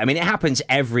yourself fit. I mean, it happens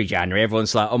every January.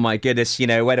 Everyone's like, oh my goodness,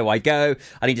 where do I go?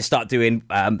 I need to start doing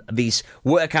these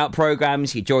workout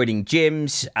programs. You're joining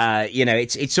gyms.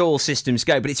 It's all systems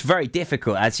go, but it's very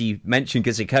difficult, as you mentioned,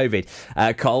 because of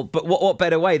COVID, Cole. But what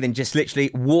better way than just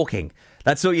literally walking?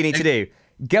 That's all you need to do.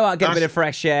 Go out, get a bit of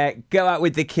fresh air, go out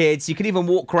with the kids. You can even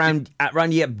walk around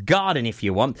your garden if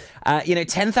you want.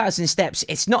 10,000 steps,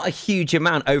 it's not a huge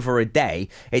amount over a day.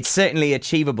 It's certainly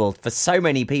achievable for so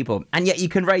many people. And yet you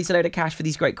can raise a load of cash for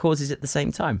these great causes at the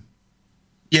same time.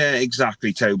 Yeah,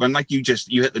 exactly, Tobe. And like you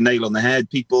hit the nail on the head.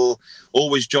 People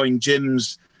always join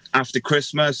gyms after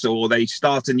Christmas, or they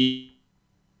start a new...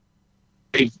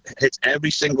 It's every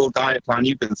single diet plan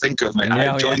you can think of, mate.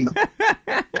 Yeah, I joined them.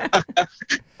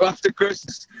 After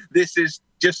Christmas, this is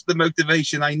just the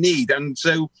motivation I need. And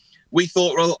so we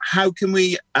thought, well, how can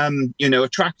we,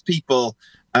 attract people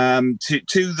to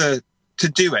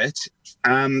do it?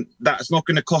 That's not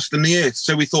going to cost them the earth.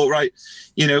 So we thought, right,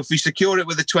 if we secure it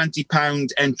with a £20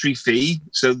 entry fee,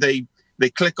 so they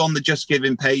click on the Just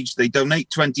Giving page, they donate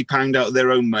 £20 out of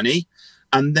their own money,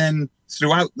 and then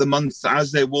throughout the month,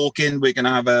 as they're walking, we're going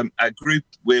to have a group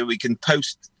where we can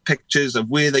post pictures of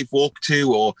where they've walked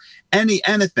to, or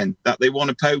anything that they want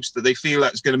to post that they feel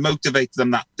that's going to motivate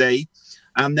them that day.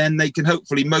 And then they can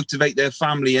hopefully motivate their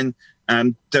family in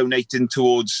donating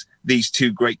towards these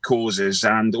two great causes.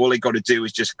 And all they got to do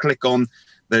is just click on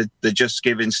the Just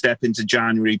Giving Step into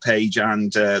January page,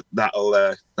 and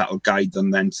that'll guide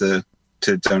them then to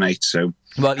donate. So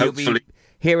hopefully...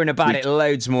 Hearing about it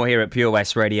loads more here at Pure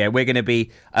West Radio. We're going to be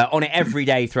on it every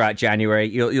day throughout January.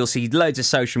 You'll see loads of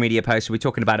social media posts. We're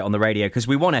talking about it on the radio because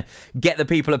we want to get the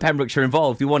people of Pembrokeshire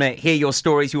involved. We want to hear your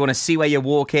stories. We want to see where you're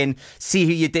walking, see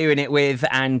who you're doing it with,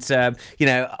 and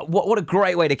what a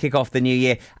great way to kick off the new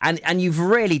year. And you've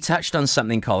really touched on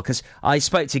something, Cole, because I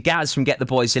spoke to Gaz from Get the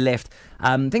Boys a Lift.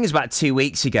 I think it was about 2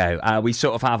 weeks ago. We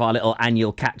sort of have our little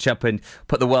annual catch up and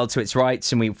put the world to its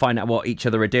rights, and we find out what each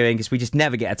other are doing because we just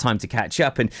never get a time to catch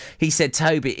up. And he said,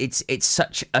 Toby, it's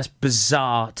such a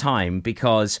bizarre time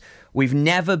because we've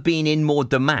never been in more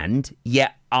demand,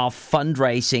 yet our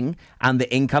fundraising and the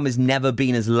income has never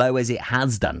been as low as it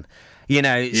has done.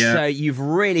 So you've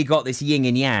really got this yin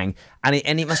and yang, and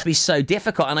it must be so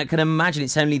difficult. And I can imagine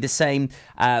it's only the same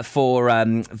for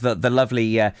the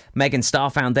lovely Megan Starr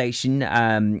Foundation,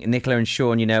 Nicola and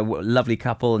Sean, lovely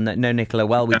couple, and know Nicola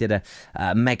well. We did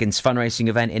a Megan's fundraising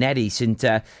event in Eddies,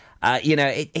 and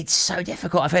it's so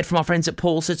difficult. I've heard from our friends at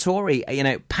Paul Sartori,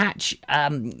 Patch,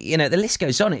 the list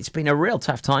goes on. It's been a real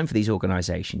tough time for these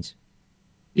organisations.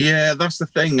 Yeah, that's the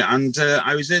thing. And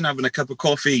I was in having a cup of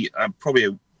coffee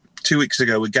probably 2 weeks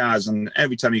ago with Gaz, and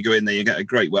every time you go in there, you get a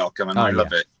great welcome, and I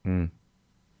love it. Mm.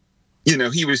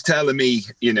 He was telling me,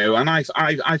 and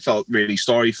I felt really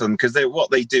sorry for them because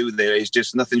what they do there is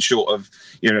just nothing short of,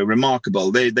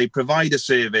 remarkable. They provide a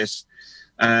service,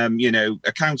 a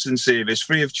counselling service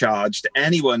free of charge to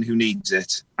anyone who needs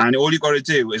it. And all you've got to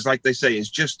do is, like they say, is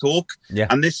just talk. Yeah.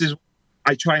 And this is,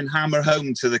 I try and hammer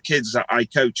home to the kids that I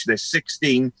coach. They're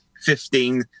 16,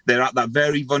 15. They're at that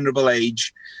very vulnerable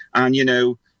age. And,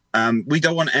 we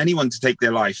don't want anyone to take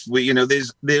their life.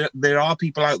 There are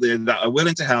people out there that are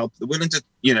willing to help. They're willing to,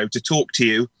 to talk to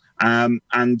you.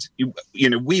 And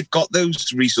we've got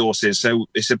those resources. So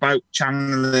it's about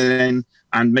channeling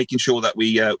and making sure that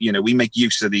we make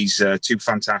use of these two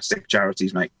fantastic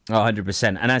charities, mate. Oh,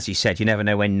 100%. And as you said, you never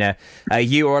know when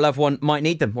you or a loved one might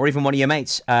need them, or even one of your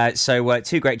mates. So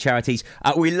two great charities.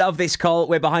 We love this call.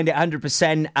 We're behind it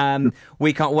 100%.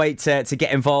 We can't wait to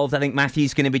get involved. I think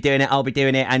Matthew's going to be doing it. I'll be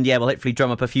doing it. And yeah, we'll hopefully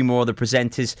drum up a few more of the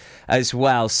presenters as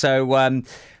well. So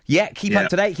keep up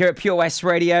to date here at Pure West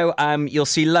Radio. You'll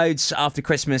see loads after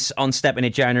Christmas on Step Into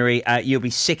January. You'll be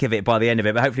sick of it by the end of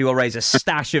it, but hopefully we'll raise a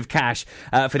stash of cash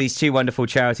for these two wonderful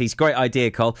charities. Great idea,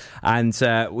 Cole, and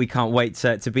we can't wait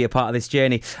to be a part of this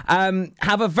journey.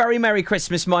 Have a very Merry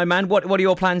Christmas, my man. What are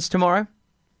your plans tomorrow?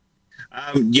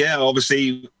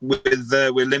 Obviously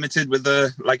we're limited with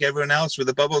like everyone else with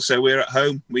the bubble, so we're at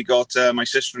home. We got my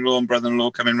sister-in-law and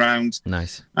brother-in-law coming round.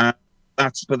 Nice.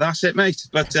 That's it, mate.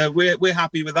 But we're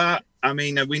happy with that. I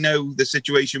mean, we know the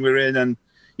situation we're in, and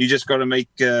you just got to make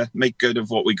good of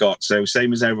what we got. So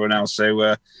same as everyone else.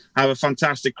 So have a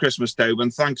fantastic Christmas, Toby,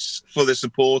 and thanks for the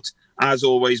support as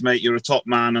always, mate. You're a top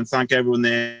man, and thank everyone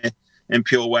there in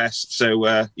Pure West.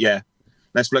 So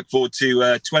let's look forward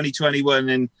to 2021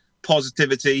 in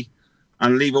positivity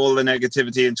and leave all the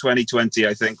negativity in 2020.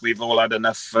 I think we've all had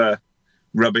enough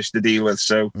rubbish to deal with.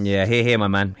 So yeah, here, my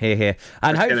man, here,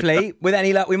 and hopefully, with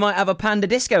any luck, we might have a Panda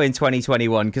Disco in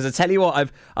 2021. Because I tell you what,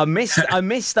 I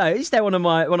missed those. They're one of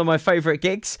my favourite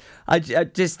gigs.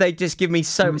 They just give me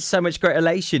so much great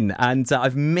elation, and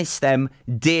I've missed them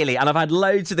dearly. And I've had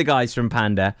loads of the guys from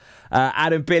Panda,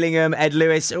 Adam Billingham, Ed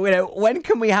Lewis. When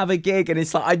can we have a gig? And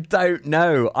it's like, I don't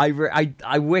know.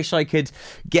 I wish I could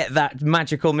get that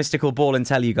magical, mystical ball and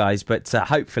tell you guys, but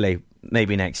hopefully,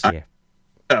 maybe next year.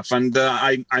 And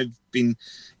I've been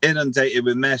inundated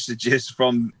with messages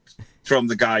from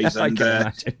the guys, and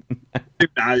as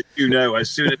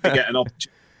soon as we get an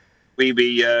opportunity,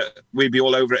 we'd be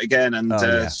all over it again,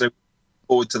 and so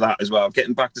forward to that as well,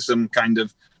 getting back to some kind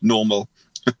of normal.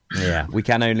 Yeah, we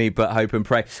can only but hope and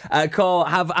pray. Cole,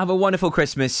 have a wonderful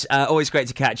Christmas. Always great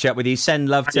to catch up with you. Send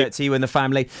love to you and the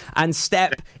family, and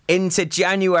step into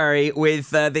January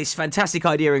with this fantastic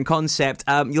idea and concept.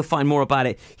 You'll find more about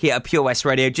it here at Pure West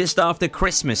Radio just after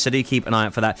Christmas, so do keep an eye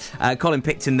out for that. Colin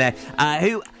Picton there,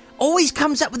 who always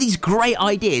comes up with these great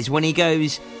ideas when he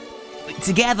goes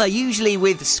together, usually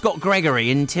with Scott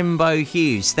Gregory and Timbo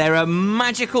Hughes. They're a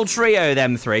magical trio,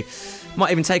 them three.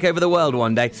 Might even take over the world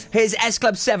one day. Here's S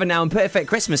Club 7 now and Perfect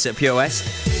Christmas at Pure West.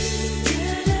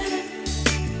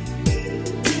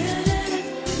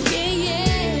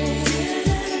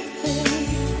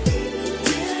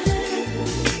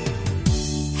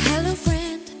 Hello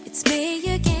friend, it's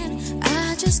me again.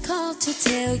 I just called to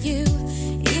tell you,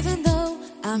 even though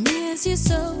I miss you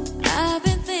so, I've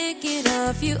been thinking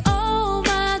of you. All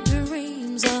my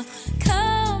dreams are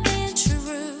coming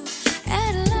true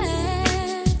at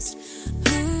last.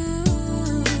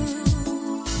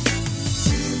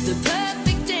 The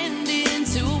perfect ending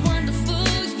to a wonderful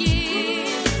year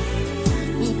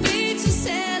will be to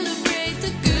celebrate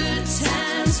the good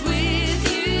times with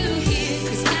you here.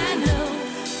 'Cause I know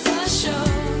for sure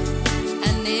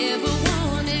I never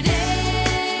wanted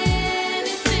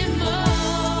anything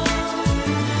more.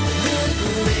 The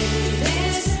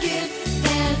greatest gift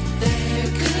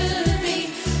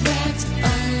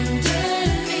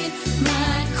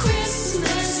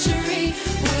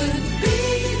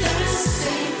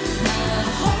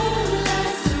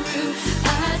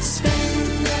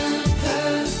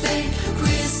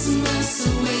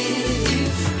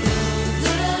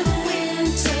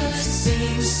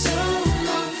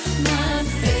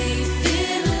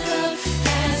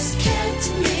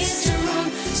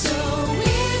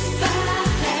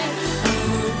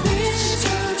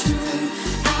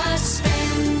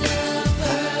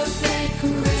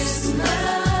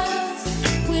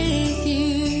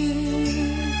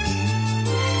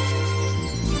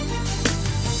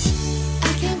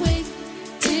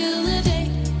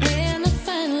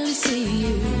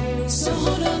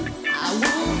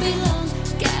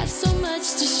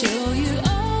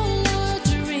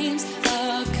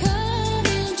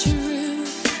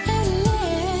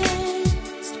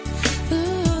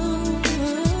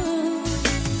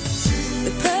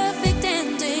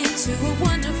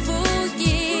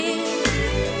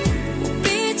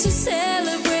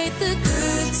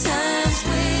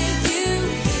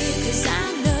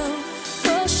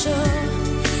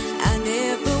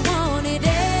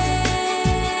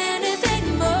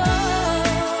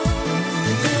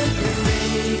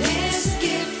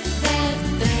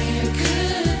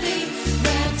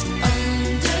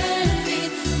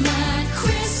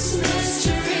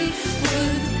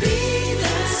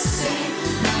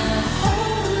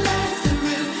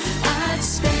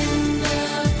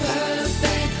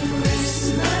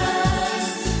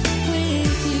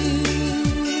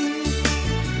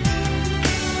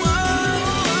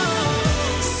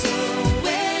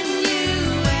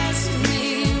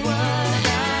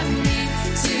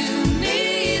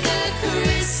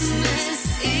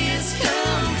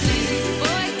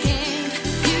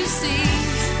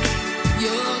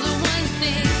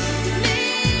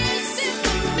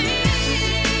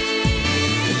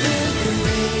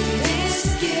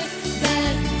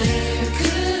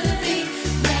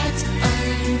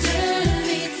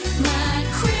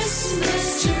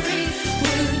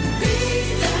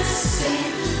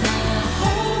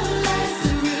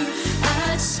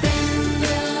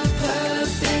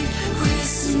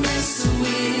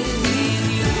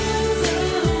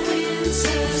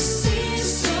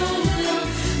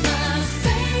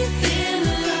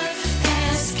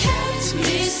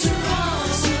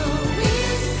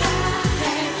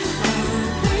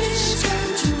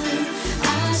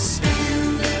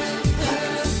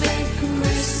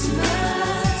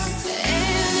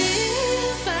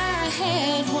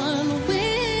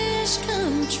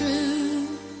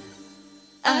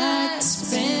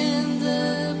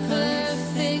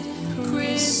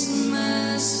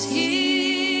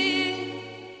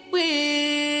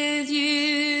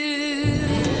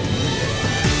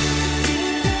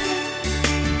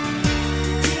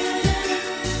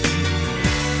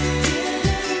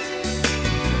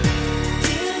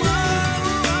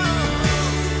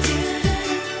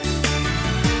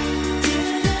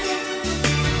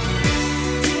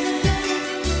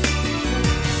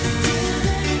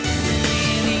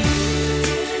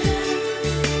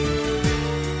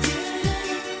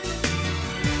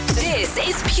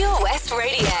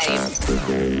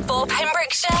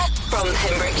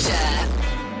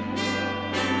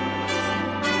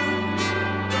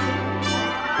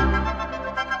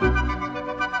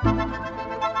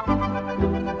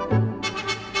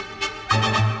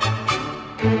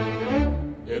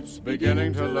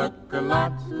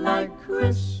lot like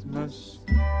Christmas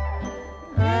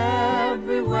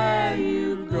everywhere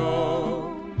you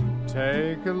go.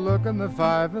 Take a look in the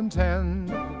 5 and 10,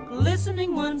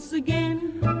 glistening once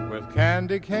again, with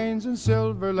candy canes and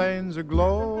silver lanes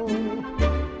aglow.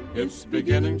 It's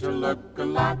beginning to look a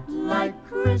lot like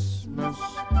Christmas.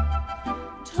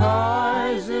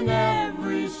 Toys in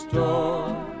every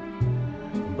store.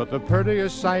 But the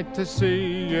prettiest sight to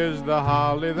see is the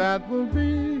holly that will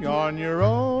be on your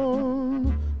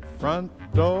own front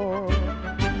door.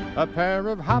 A pair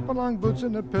of hop-along boots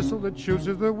and a pistol that shoots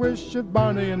is the wish of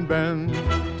Barney and Ben.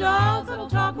 Dolls that'll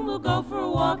talk and we'll go for a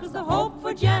walk is the hope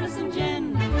for Janice and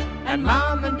Jen. And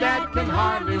Mom and Dad can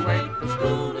hardly wait for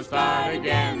school to start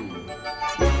again.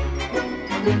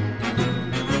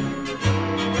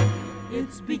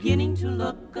 It's beginning to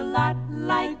look a lot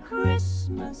like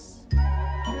Christmas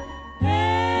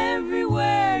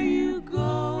everywhere you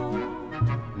go.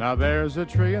 Now there's a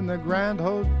tree in the Grand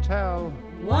Hotel,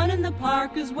 one in the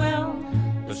park as well,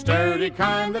 the sturdy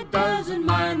kind that doesn't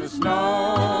mind the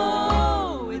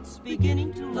snow. It's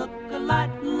beginning to look a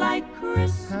lot like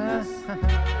Christmas.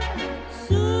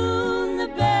 Soon the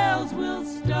bells will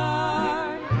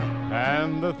start,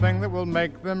 and the thing that will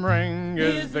make them ring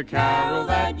is the carol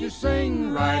that you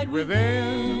sing right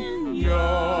within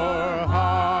your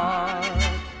heart.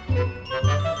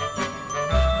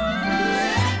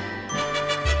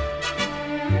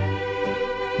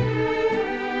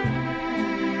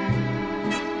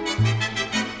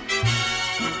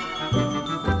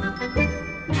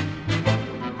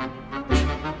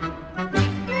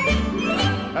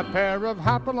 A pair of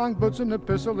hop-along boots and a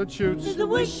pistol that shoots is the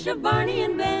wish of Barney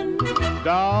and Ben.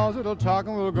 Dolls that'll talk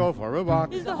and we'll go for a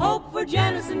walk is the hope for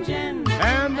Janice and Jen.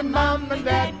 And the Mom and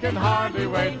Dad can hardly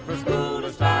wait for school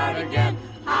to start again.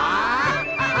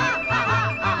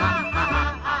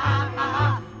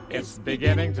 It's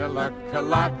beginning to look a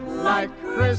lot like Christmas.